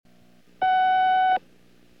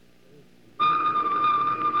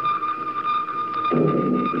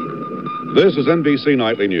This is NBC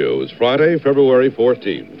Nightly News, Friday, February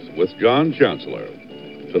 14th, with John Chancellor.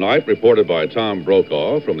 Tonight, reported by Tom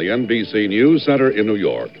Brokaw from the NBC News Center in New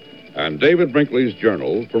York, and David Brinkley's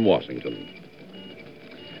Journal from Washington.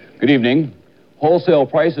 Good evening. Wholesale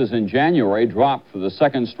prices in January dropped for the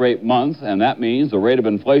second straight month, and that means the rate of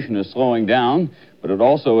inflation is slowing down, but it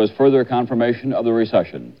also is further confirmation of the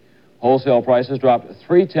recession. Wholesale prices dropped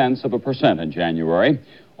 0.3% in January.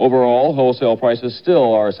 Overall, wholesale prices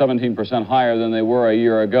still are 17% higher than they were a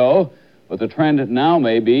year ago, but the trend now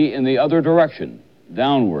may be in the other direction,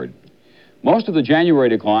 downward. Most of the January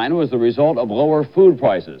decline was the result of lower food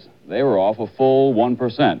prices. They were off a full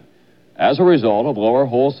 1%. As a result of lower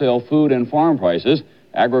wholesale food and farm prices,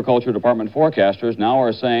 Agriculture Department forecasters now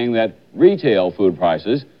are saying that retail food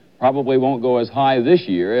prices probably won't go as high this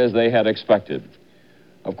year as they had expected.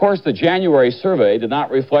 Of course, the January survey did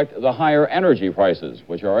not reflect the higher energy prices,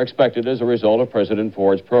 which are expected as a result of President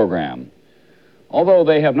Ford's program. Although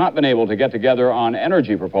they have not been able to get together on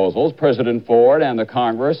energy proposals, President Ford and the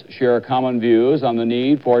Congress share common views on the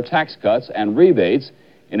need for tax cuts and rebates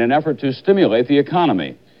in an effort to stimulate the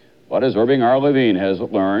economy. But as Irving R. Levine has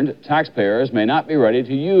learned, taxpayers may not be ready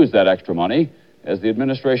to use that extra money as the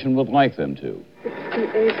administration would like them to.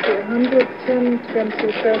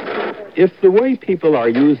 If the way people are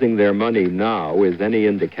using their money now is any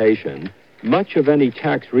indication, much of any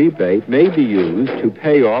tax rebate may be used to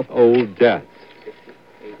pay off old debts.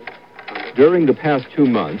 During the past 2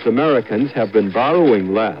 months, Americans have been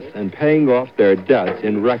borrowing less and paying off their debts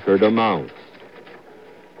in record amounts.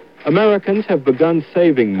 Americans have begun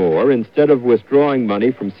saving more instead of withdrawing money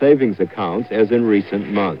from savings accounts as in recent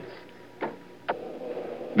months.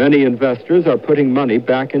 Many investors are putting money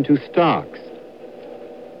back into stocks.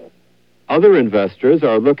 Other investors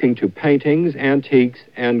are looking to paintings, antiques,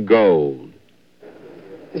 and gold.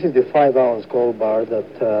 This is the 5-ounce gold bar that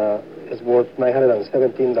is worth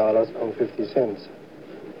 $917.50.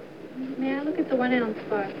 May I look at the 1-ounce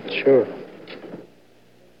bar? Sure.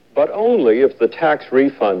 But only if the tax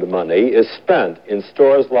refund money is spent in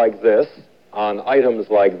stores like this, on items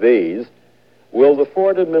like these, will the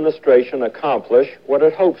Ford administration accomplish what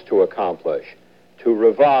it hopes to accomplish: to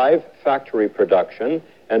revive factory production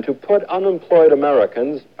and to put unemployed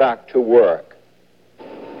Americans back to work. I'd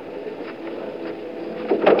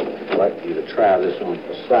like you to try this on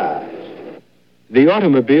for size. The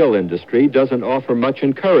automobile industry doesn't offer much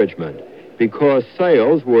encouragement because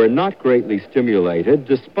sales were not greatly stimulated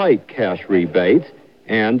despite cash rebates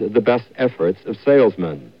and the best efforts of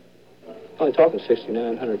salesmen. Only talking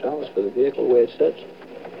 $6,900 for the vehicle, the way it sits.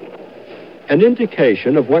 An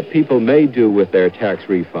indication of what people may do with their tax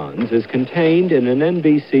refunds is contained in an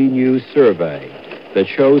NBC News survey that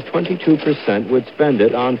shows 22% would spend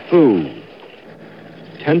it on food.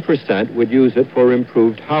 10% would use it for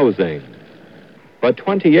improved housing. But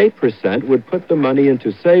 28% would put the money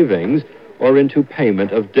into savings or into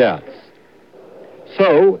payment of debts.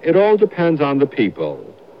 So it all depends on the people.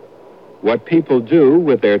 What people do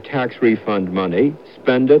with their tax refund money,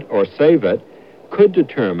 spend it or save it, could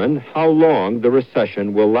determine how long the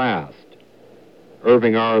recession will last.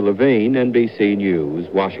 Irving R. Levine, NBC News,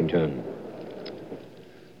 Washington.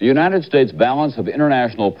 The United States balance of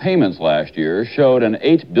international payments last year showed an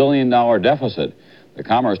 $8 billion deficit. The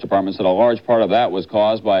Commerce Department said a large part of that was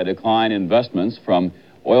caused by a decline in investments from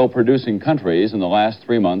oil-producing countries in the last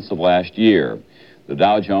 3 months of last year. The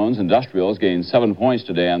Dow Jones Industrials gained 7 points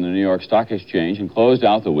today on the New York Stock Exchange and closed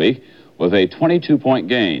out the week with a 22-point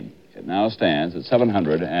gain. It now stands at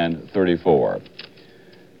 734.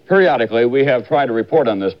 Periodically, we have tried to report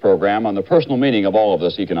on this program on the personal meaning of all of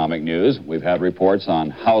this economic news. We've had reports on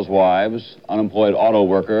housewives, unemployed auto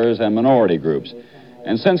workers, and minority groups.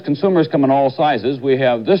 And since consumers come in all sizes, we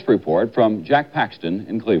have this report from Jack Paxton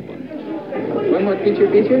in Cleveland. One more feature?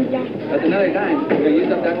 Yeah. That's another dime. We're going to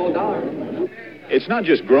use up that whole dollar. It's not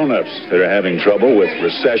just grown-ups that are having trouble with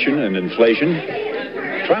recession and inflation.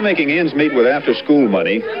 Try making ends meet with after-school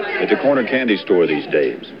money at the corner candy store these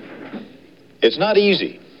days. It's not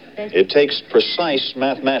easy. It takes precise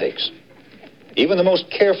mathematics. Even the most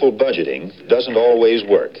careful budgeting doesn't always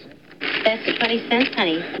work. That's 20 cents,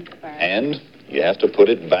 honey. And you have to put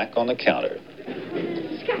it back on the counter.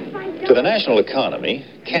 To the national economy,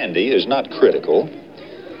 candy is not critical,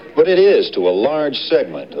 but it is to a large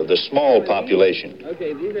segment of the small population.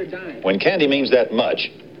 Okay, these are dimes. When candy means that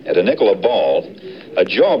much, at a nickel a ball, a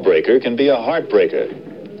jawbreaker can be a heartbreaker.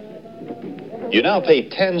 You now pay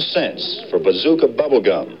 10 cents for Bazooka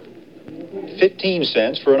bubblegum, 15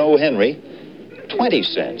 cents for an O. Henry, 20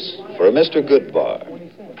 cents for a Mr. Goodbar.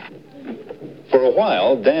 For For a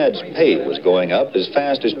while, Dad's pay was going up as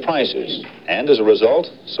fast as prices, and as a result,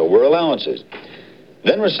 so were allowances.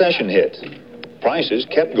 Then recession hit. Prices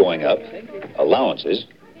kept going up. Allowances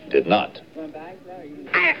did not.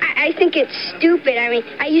 I think it's stupid. I mean,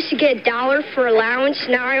 I used to get $1 for allowance.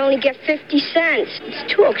 Now I only get 50 cents.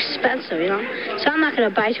 It's too expensive, you know. So I'm not going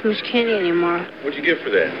to buy too much candy anymore. What'd you get for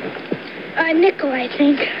that? A nickel, I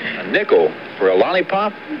think. A nickel for a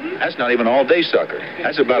lollipop? Mm-hmm. That's not even all-day sucker.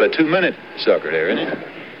 That's about a 2-minute sucker there, isn't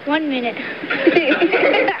it? 1 minute.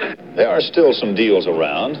 There are still some deals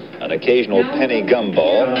around, an occasional penny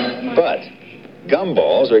gumball, but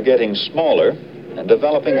gumballs are getting smaller and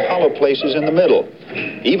developing hollow places in the middle.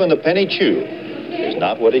 Even the penny chew is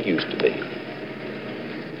not what it used to be.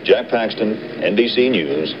 Jack Paxton, NBC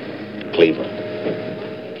News, Cleveland.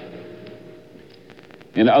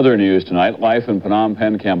 In other news tonight, life in Phnom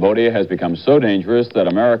Penh, Cambodia has become so dangerous that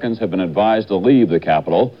Americans have been advised to leave the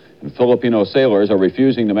capital, and Filipino sailors are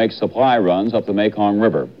refusing to make supply runs up the Mekong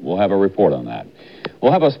River. We'll have a report on that.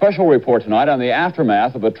 We'll have a special report tonight on the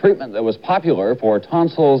aftermath of a treatment that was popular for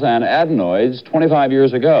tonsils and adenoids 25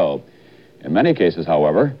 years ago. In many cases,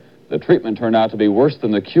 however, the treatment turned out to be worse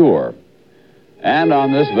than the cure. And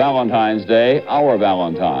on this Valentine's Day, our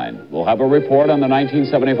Valentine, we'll have a report on the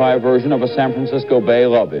 1975 version of a San Francisco Bay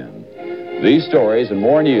love-in. These stories and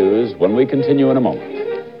more news when we continue in a moment.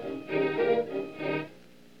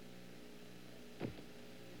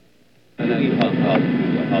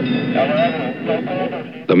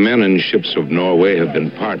 The men and ships of Norway have been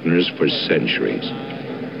partners for centuries.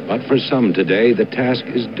 But for some today, the task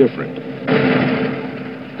is different.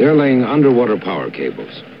 They're laying underwater power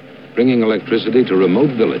cables, bringing electricity to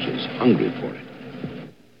remote villages hungry for it.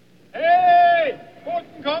 Hey!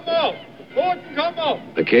 Boten, come up! Boten, come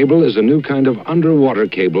up! The cable is a new kind of underwater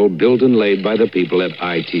cable built and laid by the people at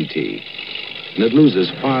ITT. And it loses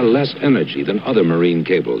far less energy than other marine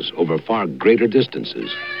cables over far greater distances.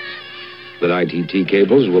 But ITT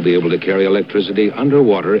cables will be able to carry electricity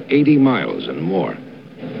underwater 80 miles and more.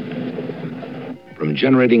 From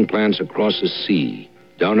generating plants across the sea,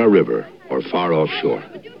 down a river, or far offshore.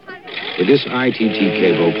 With this ITT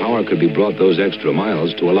cable, power could be brought those extra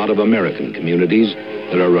miles to a lot of American communities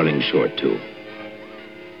that are running short, too.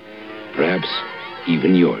 Perhaps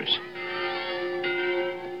even yours.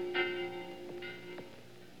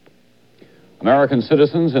 American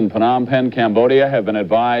citizens in Phnom Penh, Cambodia have been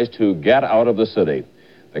advised to get out of the city.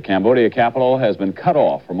 The Cambodia capital has been cut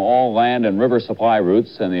off from all land and river supply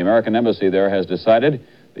routes, and the American embassy there has decided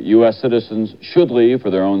that U.S. citizens should leave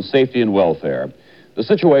for their own safety and welfare. The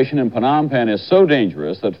situation in Phnom Penh is so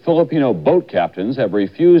dangerous that Filipino boat captains have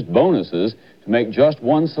refused bonuses to make just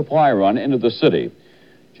one supply run into the city.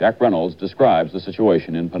 Jack Reynolds describes the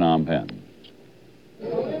situation in Phnom Penh.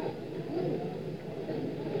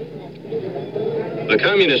 The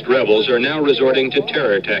communist rebels are now resorting to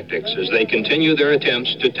terror tactics as they continue their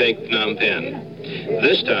attempts to take Phnom Penh.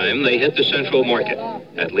 This time, they hit the central market.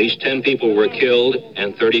 At least 10 people were killed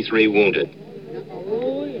and 33 wounded.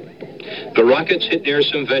 The rockets hit near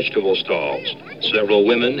some vegetable stalls. Several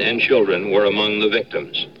women and children were among the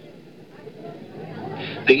victims.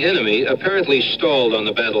 The enemy, apparently stalled on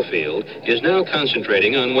the battlefield, is now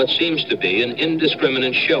concentrating on what seems to be an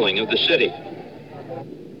indiscriminate shelling of the city.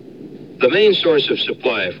 The main source of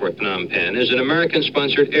supply for Phnom Penh is an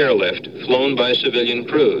American-sponsored airlift flown by civilian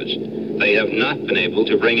crews. They have not been able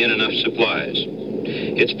to bring in enough supplies.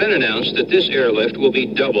 It's been announced that this airlift will be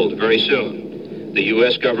doubled very soon. The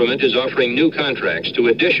U.S. government is offering new contracts to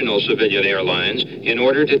additional civilian airlines in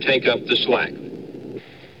order to take up the slack.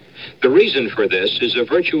 The reason for this is a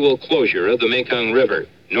virtual closure of the Mekong River,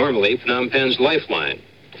 normally Phnom Penh's lifeline.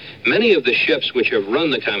 Many of the ships which have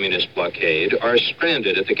run the communist blockade are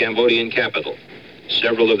stranded at the Cambodian capital.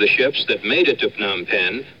 Several of the ships that made it to Phnom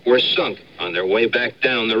Penh were sunk on their way back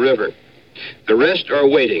down the river. The rest are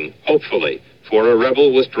waiting, hopefully, for a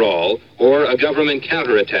rebel withdrawal or a government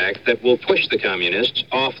counterattack that will push the communists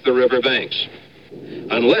off the river banks.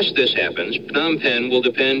 Unless this happens, Phnom Penh will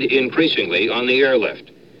depend increasingly on the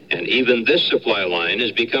airlift. And even this supply line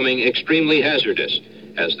is becoming extremely hazardous,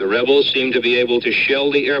 as the rebels seem to be able to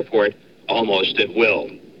shell the airport almost at will.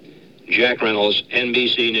 Jack Reynolds,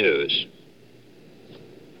 NBC News.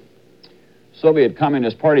 Soviet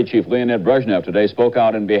Communist Party chief Leonid Brezhnev today spoke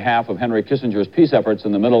out in behalf of Henry Kissinger's peace efforts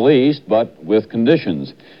in the Middle East, but with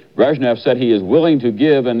conditions. Brezhnev said he is willing to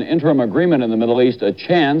give an interim agreement in the Middle East a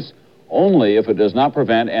chance only if it does not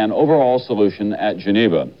prevent an overall solution at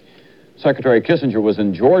Geneva. Secretary Kissinger was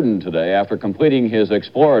in Jordan today after completing his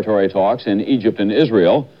exploratory talks in Egypt and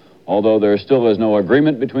Israel. Although there still is no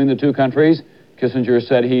agreement between the two countries, Kissinger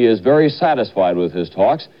said he is very satisfied with his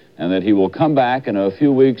talks and that he will come back in a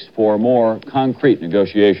few weeks for more concrete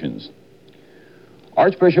negotiations.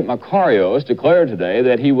 Archbishop Makarios declared today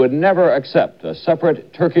that he would never accept a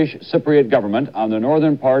separate Turkish Cypriot government on the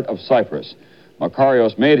northern part of Cyprus.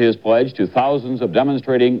 Makarios made his pledge to thousands of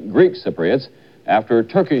demonstrating Greek Cypriots after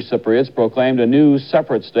Turkish Cypriots proclaimed a new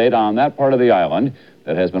separate state on that part of the island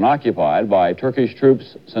that has been occupied by Turkish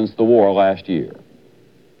troops since the war last year.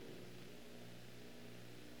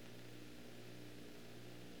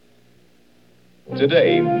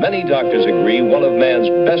 Today, many doctors agree one of man's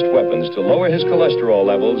best weapons to lower his cholesterol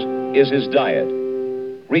levels is his diet.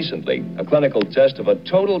 Recently, a clinical test of a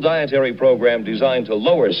total dietary program designed to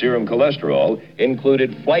lower serum cholesterol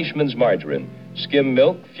included Fleischmann's margarine, skim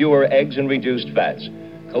milk, fewer eggs, and reduced fats.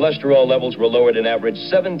 Cholesterol levels were lowered an average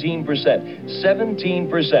 17%.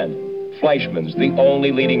 17%. Fleischmann's, the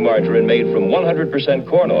only leading margarine made from 100%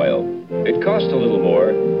 corn oil. It costs a little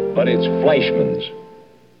more, but it's Fleischmann's.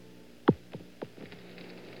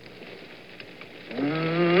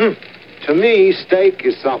 To me, steak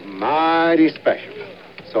is something mighty special.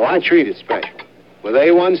 So I treat it special with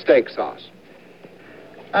A1 steak sauce.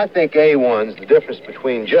 I think A1's the difference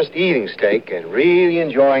between just eating steak and really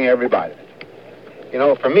enjoying every bite of it. You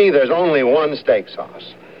know, for me, there's only one steak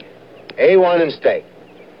sauce. A1 and steak.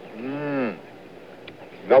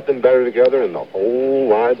 Nothing better together in the whole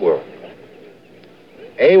wide world.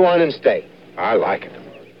 A1 and steak. I like it.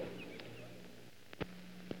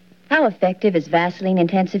 How effective is Vaseline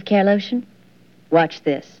Intensive Care Lotion? Watch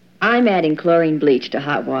this. I'm adding chlorine bleach to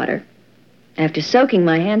hot water. After soaking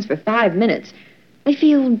my hands for 5 minutes, they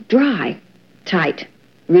feel dry, tight,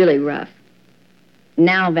 really rough.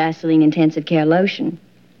 Now Vaseline Intensive Care Lotion.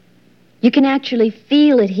 You can actually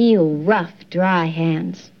feel it heal rough, dry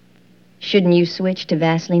hands. Shouldn't you switch to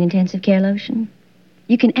Vaseline Intensive Care Lotion?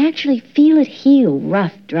 You can actually feel it heal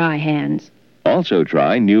rough, dry hands. Also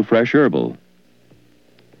try New Fresh Herbal.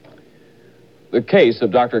 The case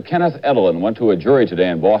of Dr. Kenneth Edelin went to a jury today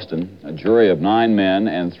in Boston, a jury of 9 men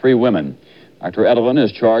and 3 women. Dr. Edelin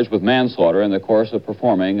is charged with manslaughter in the course of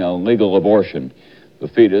performing a legal abortion. The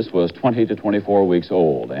fetus was 20 to 24 weeks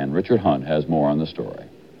old, and Richard Hunt has more on the story.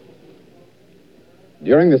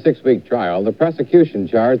 During the 6-week trial, the prosecution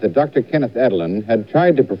charged that Dr. Kenneth Edelin had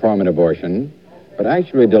tried to perform an abortion, but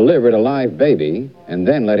actually delivered a live baby and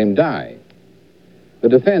then let him die. The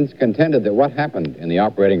defense contended that what happened in the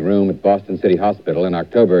operating room at Boston City Hospital in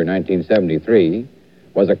October 1973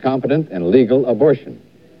 was a competent and legal abortion.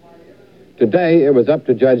 Today, it was up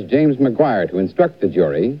to Judge James McGuire to instruct the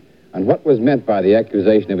jury on what was meant by the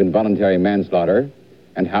accusation of involuntary manslaughter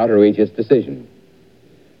and how to reach its decision.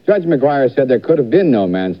 Judge McGuire said there could have been no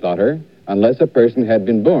manslaughter unless a person had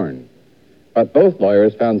been born, but both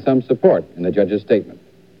lawyers found some support in the judge's statement.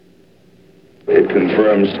 It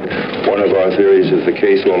confirms one of our theories of the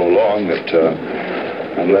case all along, that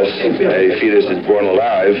unless a fetus is born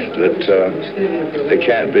alive, that there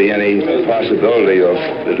can't be any possibility of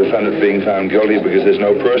the defendant being found guilty because there's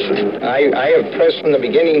no person. I have pressed from the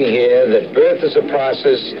beginning here that birth is a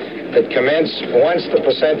process that commences once the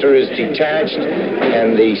placenta is detached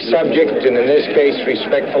and the subject, and in this case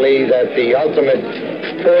respectfully, that the ultimate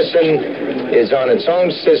person is on its own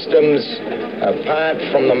systems apart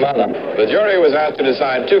from the mother. The jury was asked to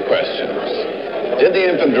decide 2 questions. Did the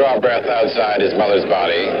infant draw breath outside his mother's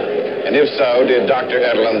body? And if so, did Dr.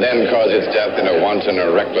 Edelin then cause its death in a wanton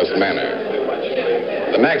or reckless manner?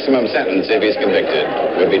 The maximum sentence, if he's convicted,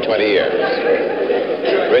 would be 20 years.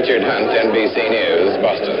 Richard Hunt, NBC News,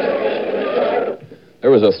 Boston.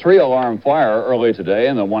 There was a 3-alarm fire early today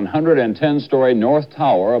in the 110-story North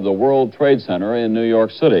Tower of the World Trade Center in New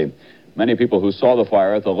York City. Many people who saw the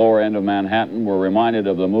fire at the lower end of Manhattan were reminded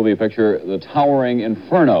of the movie picture The Towering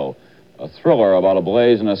Inferno, a thriller about a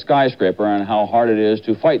blaze in a skyscraper and how hard it is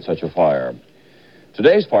to fight such a fire.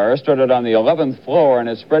 Today's fire started on the 11th floor and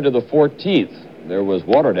it spread to the 14th. There was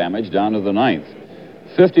water damage down to the 9th.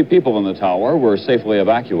 50 people in the tower were safely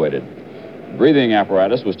evacuated. Breathing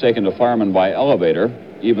apparatus was taken to firemen by elevator.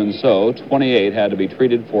 Even so, 28 had to be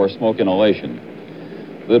treated for smoke inhalation.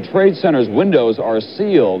 The Trade Center's windows are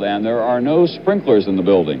sealed and there are no sprinklers in the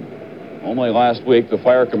building. Only last week, the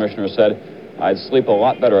fire commissioner said, "I'd sleep a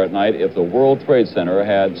lot better at night if the World Trade Center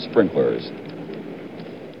had sprinklers."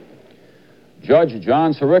 Judge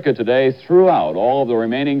John Sirica today threw out all of the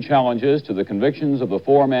remaining challenges to the convictions of the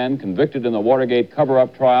 4 men convicted in the Watergate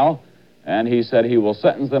cover-up trial, and he said he will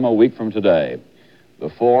sentence them a week from today. The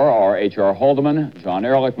 4 are H.R. Haldeman, John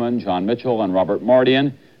Ehrlichman, John Mitchell, and Robert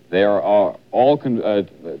Mardian. They are all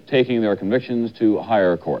taking their convictions to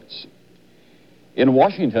higher courts. In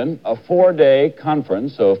Washington, a 4-day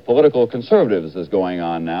conference of political conservatives is going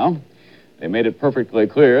on now. They made it perfectly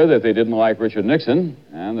clear that they didn't like Richard Nixon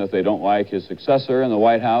and that they don't like his successor in the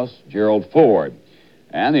White House, Gerald Ford.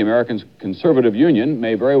 And the American Conservative Union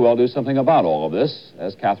may very well do something about all of this,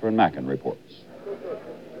 as Catherine Mackin reports.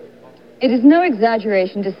 It is no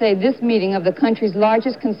exaggeration to say this meeting of the country's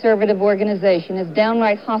largest conservative organization is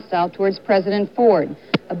downright hostile towards President Ford,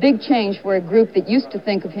 a big change for a group that used to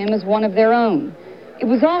think of him as one of their own. It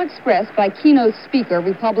was all expressed by keynote speaker,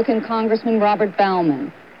 Republican Congressman Robert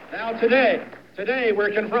Bauman. Now today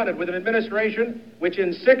we're confronted with an administration which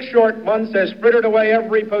in 6 short months has frittered away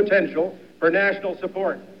every potential for national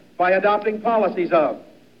support by adopting policies of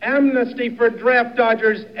amnesty for draft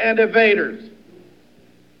dodgers and evaders,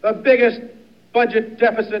 the biggest budget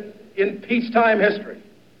deficit in peacetime history,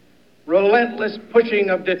 relentless pushing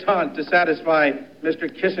of detente to satisfy Mr.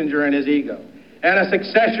 Kissinger and his ego, and a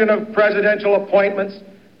succession of presidential appointments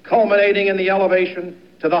culminating in the elevation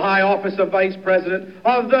to the high office of vice president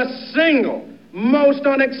of the single most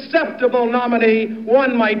unacceptable nominee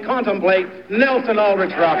one might contemplate, Nelson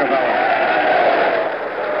Aldrich Rockefeller.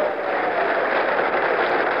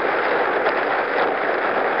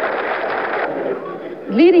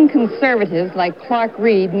 Leading conservatives like Clark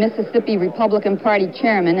Reed, Mississippi Republican Party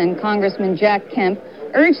chairman, and Congressman Jack Kemp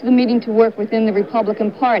urged the meeting to work within the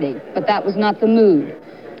Republican Party, but that was not the mood.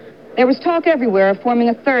 There was talk everywhere of forming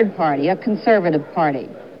a third party, a conservative party.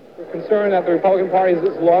 We're concerned that the Republican Party has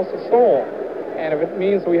lost its soul, and if it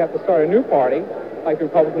means we have to start a new party, like the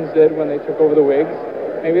Republicans did when they took over the Whigs,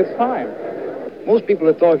 maybe it's time. Most people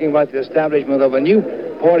are talking about the establishment of a new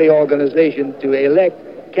party organization to elect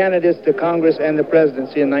candidates to Congress and the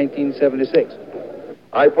presidency in 1976.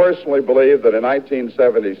 I personally believe that in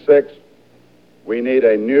 1976, we need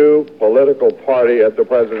a new political party at the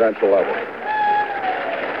presidential level.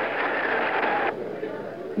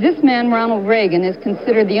 This man, Ronald Reagan, is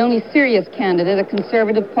considered the only serious candidate a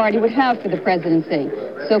conservative party would have for the presidency.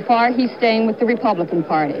 So far, he's staying with the Republican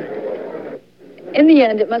Party. In the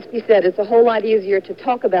end, it must be said, it's a whole lot easier to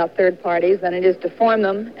talk about third parties than it is to form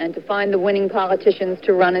them and to find the winning politicians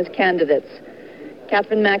to run as candidates.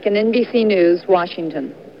 Catherine Mackin, NBC News,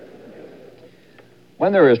 Washington.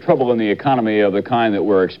 When there is trouble in the economy of the kind that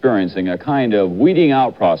we're experiencing, a kind of weeding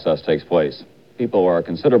out process takes place. People are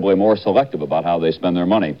considerably more selective about how they spend their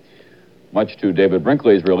money. Much to David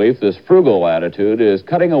Brinkley's relief, this frugal attitude is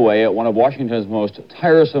cutting away at one of Washington's most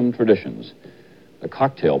tiresome traditions, the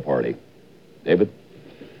cocktail party. David?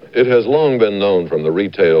 It has long been known from the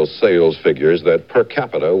retail sales figures that per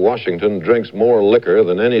capita, Washington drinks more liquor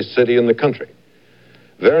than any city in the country.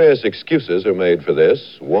 Various excuses are made for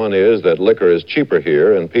this. One is that liquor is cheaper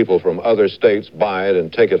here and people from other states buy it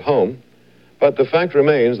and take it home. But the fact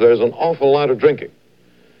remains there's an awful lot of drinking.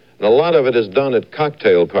 And a lot of it is done at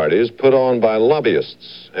cocktail parties put on by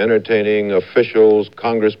lobbyists, entertaining officials,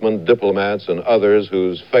 congressmen, diplomats, and others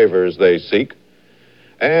whose favors they seek.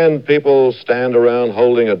 And people stand around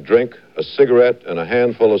holding a drink, a cigarette, and a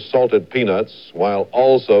handful of salted peanuts while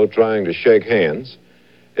also trying to shake hands.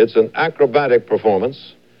 It's an acrobatic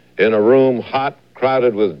performance in a room hot,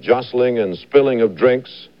 crowded with jostling and spilling of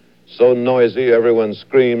drinks, so noisy everyone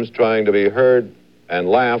screams trying to be heard and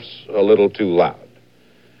laughs a little too loud.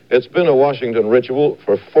 It's been a Washington ritual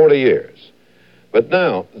for 40 years. But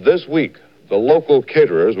now, this week, the local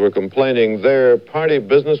caterers were complaining their party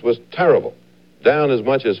business was terrible, down as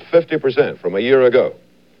much as 50% from a year ago.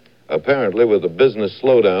 Apparently, with the business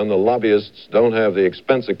slowdown, the lobbyists don't have the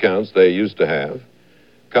expense accounts they used to have.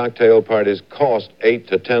 Cocktail parties cost $8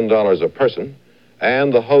 to $10 a person,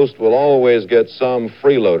 and the host will always get some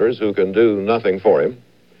freeloaders who can do nothing for him.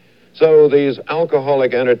 So these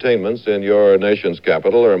alcoholic entertainments in your nation's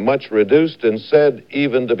capital are much reduced and said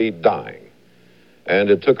even to be dying. And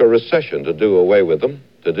it took a recession to do away with them,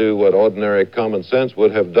 to do what ordinary common sense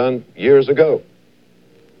would have done years ago.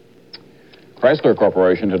 Chrysler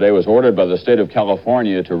Corporation today was ordered by the state of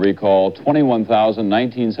California to recall 21,000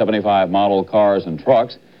 1975 model cars and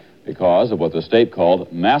trucks because of what the state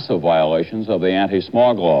called massive violations of the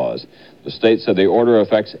anti-smog laws. The state said the order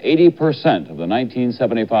affects 80% of the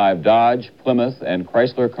 1975 Dodge, Plymouth, and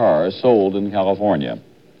Chrysler cars sold in California.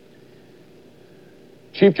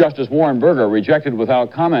 Chief Justice Warren Burger rejected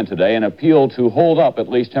without comment today an appeal to hold up, at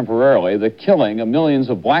least temporarily, the killing of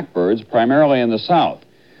millions of blackbirds, primarily in the South.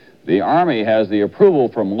 The Army has the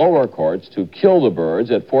approval from lower courts to kill the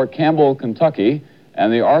birds at Fort Campbell, Kentucky,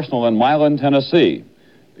 and the arsenal in Milan, Tennessee.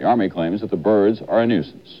 The Army claims that the birds are a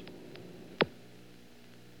nuisance.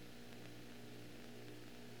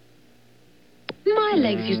 My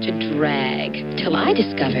legs used to drag till I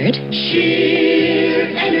discovered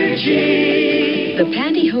sheer energy. The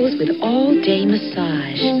pantyhose with all-day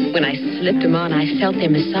massage. When I slipped them on, I felt their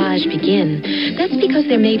massage begin. That's because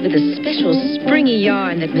they're made with a special springy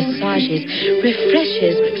yarn that massages,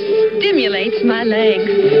 refreshes, stimulates my legs.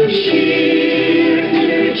 Sheer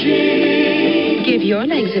energy. Give your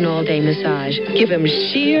legs an all-day massage. Give them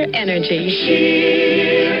sheer energy.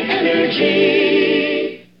 Sheer energy.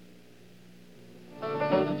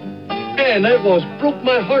 Man, that was Broke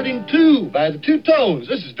My Heart in Two by the Two Tones.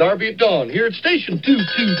 This is Darby at Dawn here at Station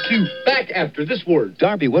 222. Back after this word.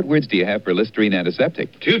 Darby, what words do you have for Listerine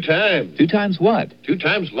antiseptic? 2 times. 2 times what? 2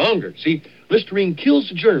 times longer. See, Listerine kills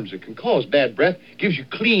the germs that can cause bad breath, gives you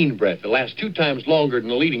clean breath that lasts 2 times longer than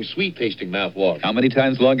the leading sweet-tasting mouthwash. How many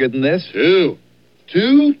times longer than this? 2.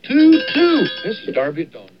 2, 2, 2. This is Darby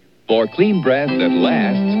at Dawn. For clean breath that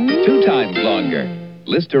lasts 2 times longer.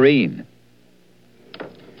 Listerine.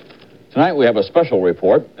 Tonight we have a special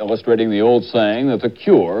report illustrating the old saying that the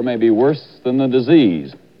cure may be worse than the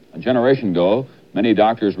disease. A generation ago, many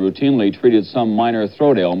doctors routinely treated some minor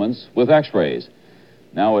throat ailments with x-rays.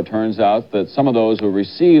 Now it turns out that some of those who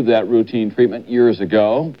received that routine treatment years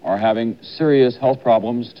ago are having serious health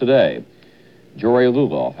problems today. Jory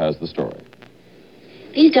Luloff has the story.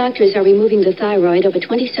 These doctors are removing the thyroid of a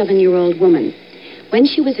 27-year-old woman. When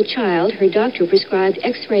she was a child, her doctor prescribed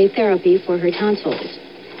x-ray therapy for her tonsils.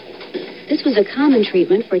 This was a common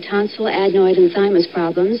treatment for tonsil, adenoid, and thymus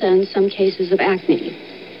problems and some cases of acne.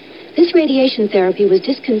 This radiation therapy was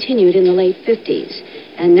discontinued in the late 50s,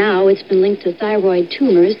 and now it's been linked to thyroid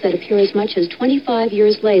tumors that appear as much as 25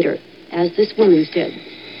 years later, as this woman's did.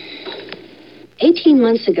 18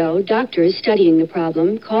 months ago, doctors studying the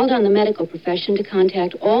problem called on the medical profession to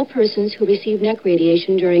contact all persons who received neck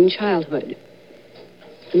radiation during childhood.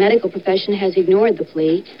 The medical profession has ignored the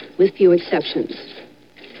plea, with few exceptions.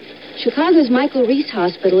 Chicago's Michael Reese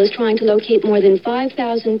Hospital is trying to locate more than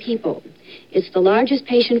 5,000 people. It's the largest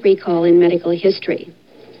patient recall in medical history.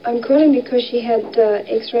 I'm calling because she had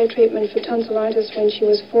x-ray treatment for tonsillitis when she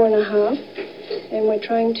was 4.5, and we're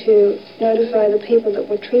trying to notify the people that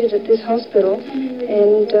were treated at this hospital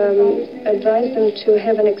and advise them to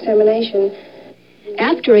have an examination.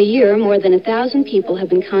 After a year, more than 1,000 people have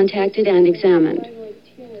been contacted and examined.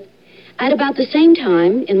 At about the same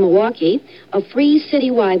time, in Milwaukee, a free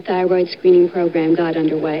citywide thyroid screening program got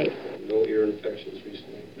underway. No ear infections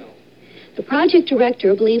recently? No. The project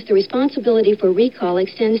director believes the responsibility for recall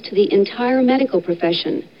extends to the entire medical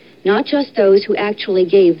profession, not just those who actually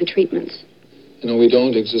gave the treatments. You know, we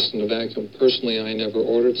don't exist in a vacuum. Personally, I never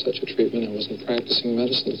ordered such a treatment. I wasn't practicing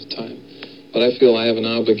medicine at the time. But I feel I have an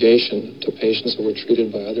obligation to patients that were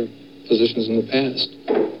treated by other physicians in the past.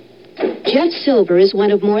 Jeff Silver is one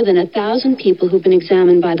of more than 1,000 people who've been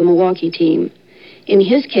examined by the Milwaukee team. In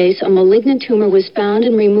his case, a malignant tumor was found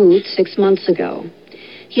and removed 6 months ago.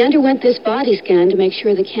 He underwent this body scan to make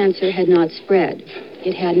sure the cancer had not spread.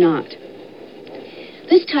 It had not.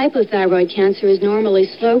 This type of thyroid cancer is normally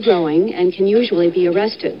slow-growing and can usually be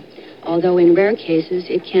arrested, although in rare cases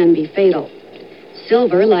it can be fatal.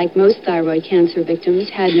 Silver, like most thyroid cancer victims,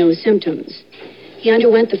 had no symptoms. He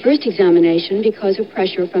underwent the first examination because of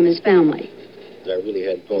pressure from his family. I really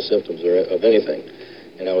had no symptoms of anything.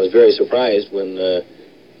 And I was very surprised when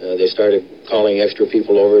they started calling extra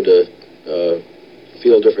people over to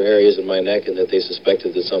feel different areas in my neck and that they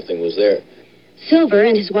suspected that something was there. Silver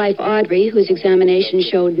and his wife Audrey, whose examination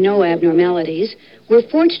showed no abnormalities, were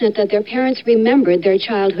fortunate that their parents remembered their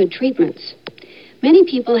childhood treatments. Many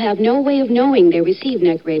people have no way of knowing they received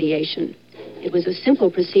neck radiation. It was a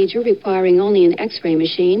simple procedure requiring only an x-ray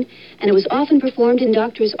machine, and it was often performed in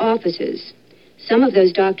doctors' offices. Some of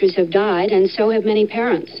those doctors have died, and so have many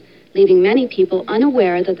parents, leaving many people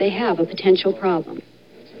unaware that they have a potential problem.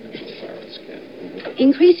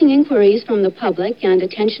 Increasing inquiries from the public and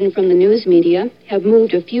attention from the news media have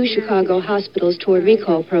moved a few Chicago hospitals toward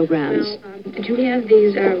recall programs. Did you have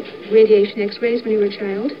these radiation x-rays when you were a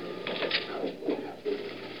child?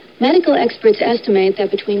 Medical experts estimate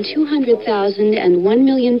that between 200,000 and 1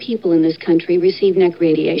 million people in this country receive neck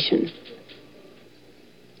radiation.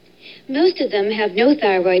 Most of them have no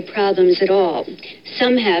thyroid problems at all.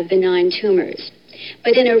 Some have benign tumors.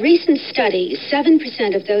 But in a recent study,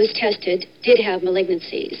 7% of those tested did have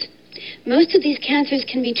malignancies. Most of these cancers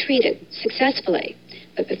can be treated successfully,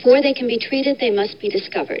 but before they can be treated, they must be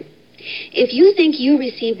discovered. If you think you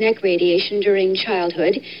received neck radiation during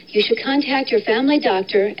childhood, you should contact your family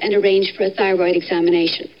doctor and arrange for a thyroid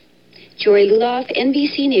examination. Jory Luloff,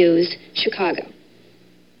 NBC News, Chicago.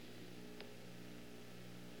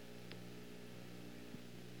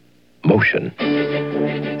 Motion.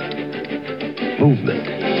 Movement.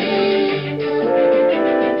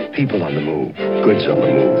 People on the move. Goods on the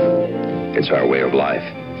move. It's our way of life.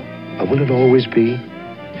 But will it always be?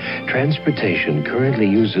 Transportation currently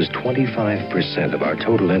uses 25% of our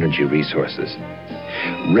total energy resources.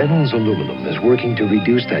 Reynolds Aluminum is working to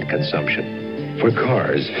reduce that consumption. For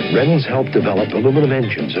cars, Reynolds helped develop aluminum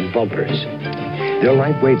engines and bumpers. Their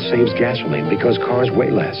lightweight saves gasoline because cars weigh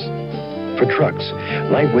less. For trucks,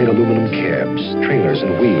 lightweight aluminum cabs, trailers,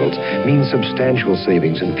 and wheels mean substantial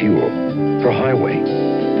savings in fuel. For highway,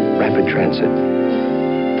 rapid transit,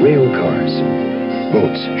 rail cars,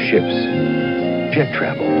 boats, ships, jet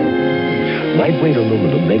travel. Lightweight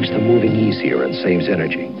aluminum makes the moving easier and saves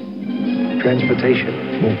energy. Transportation,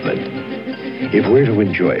 movement. If we're to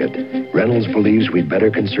enjoy it, Reynolds believes we'd better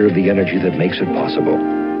conserve the energy that makes it possible.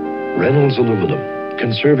 Reynolds Aluminum,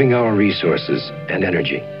 conserving our resources and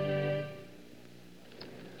energy.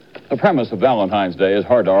 The premise of Valentine's Day is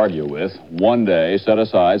hard to argue with. One day set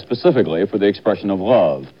aside specifically for the expression of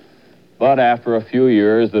love. But after a few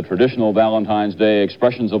years, the traditional Valentine's Day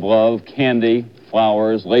expressions of love, candy,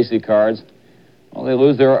 flowers, lacy cards, well, they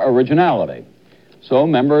lose their originality. So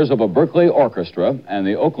members of a Berkeley orchestra and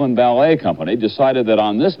the Oakland Ballet Company decided that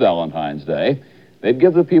on this Valentine's Day, they'd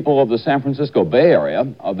give the people of the San Francisco Bay Area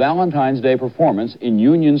a Valentine's Day performance in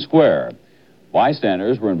Union Square.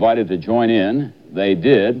 Bystanders were invited to join in. They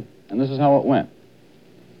did, and this is how it went.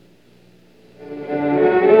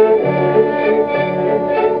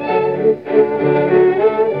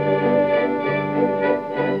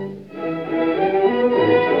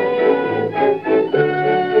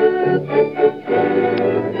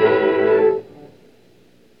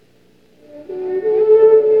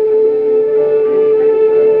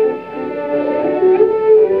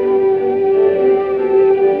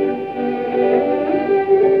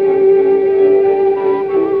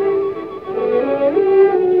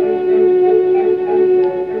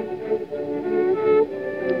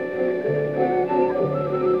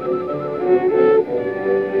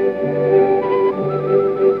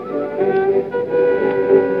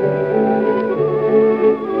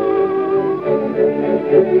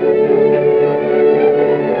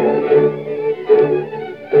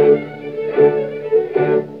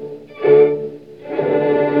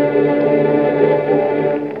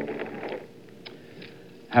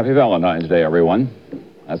 Happy Valentine's Day, everyone.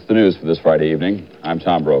 That's the news for this Friday evening. I'm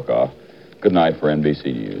Tom Brokaw. Good night for NBC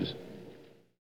News.